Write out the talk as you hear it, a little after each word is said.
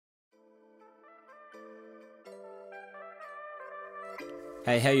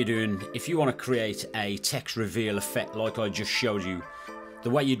Hey, how you doing? If you want to create a text reveal effect like I just showed you,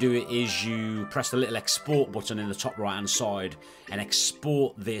 the way you do it is you press the little export button in the top right hand side and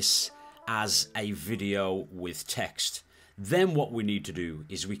export this as a video with text. Then what we need to do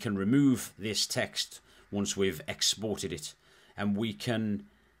is we can remove this text once we've exported it, and we can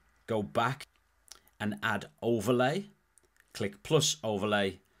go back and add overlay, click plus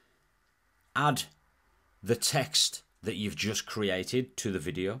overlay, add the text that you've just created to the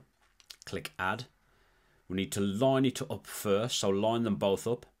video, click add. We need to line it up first, so line them both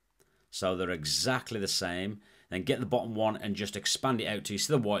up so they're exactly the same. Then get the bottom one and just expand it out to you.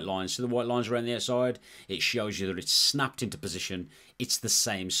 See the white lines? See the white lines around the outside? It shows you that it's snapped into position. It's the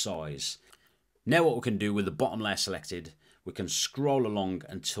same size. Now what we can do with the bottom layer selected, we can scroll along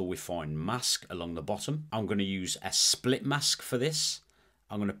until we find mask along the bottom. I'm going to use a split mask for this.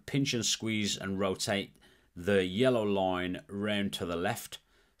 I'm going to pinch and squeeze and rotate the yellow line round to the left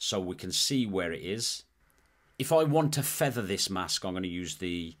so we can see where it is. If I want to feather this mask, I'm going to use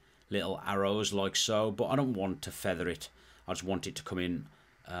the little arrows like so, but I don't want to feather it. I just want it to come in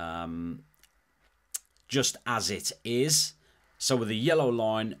just as it is. So with the yellow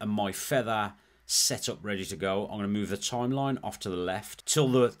line and my feather set up ready to go, I'm going to move the timeline off to the left till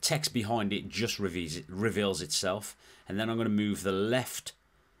the text behind it just reveals itself, and then I'm going to move the left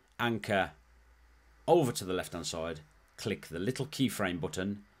anchor over to the left hand side, click the little keyframe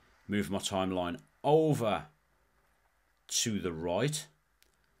button, move my timeline over to the right,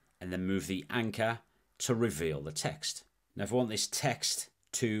 and then move the anchor to reveal the text. Now if I want this text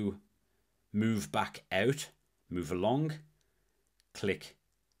to move back out, move along, click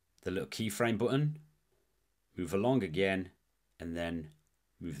the little keyframe button, move along again, and then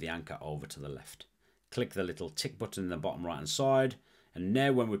move the anchor over to the left. Click the little tick button in the bottom right hand side, and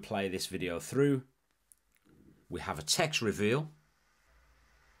now when we play this video through, we have a text reveal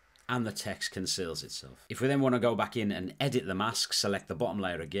and the text conceals itself. If we then want to go back in and edit the mask, select the bottom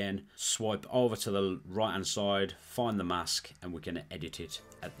layer again, swipe over to the right hand side, find the mask, and we can edit it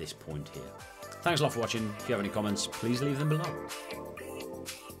at this point here. Thanks a lot for watching. If you have any comments, please leave them below.